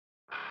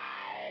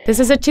This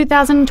is a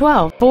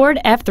 2012 Ford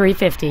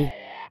F-350.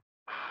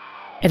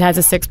 It has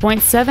a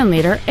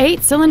 6.7-liter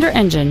 8-cylinder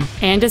engine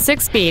and a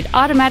 6-speed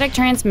automatic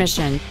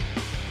transmission.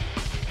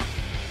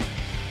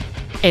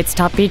 Its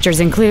top features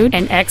include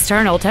an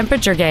external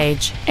temperature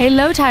gauge, a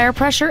low tire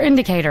pressure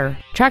indicator,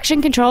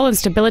 traction control and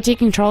stability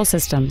control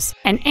systems,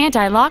 an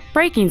anti-lock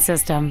braking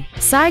system,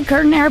 side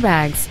curtain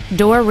airbags,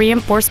 door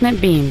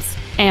reinforcement beams,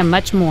 and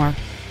much more.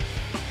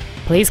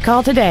 Please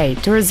call today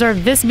to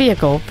reserve this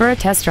vehicle for a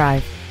test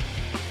drive.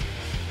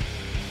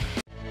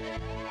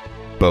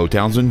 Beau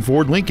Townsend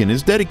Ford Lincoln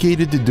is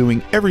dedicated to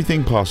doing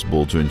everything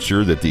possible to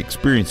ensure that the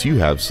experience you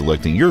have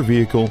selecting your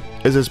vehicle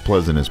is as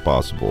pleasant as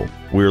possible.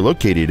 We are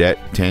located at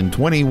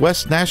 1020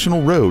 West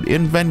National Road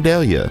in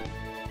Vandalia.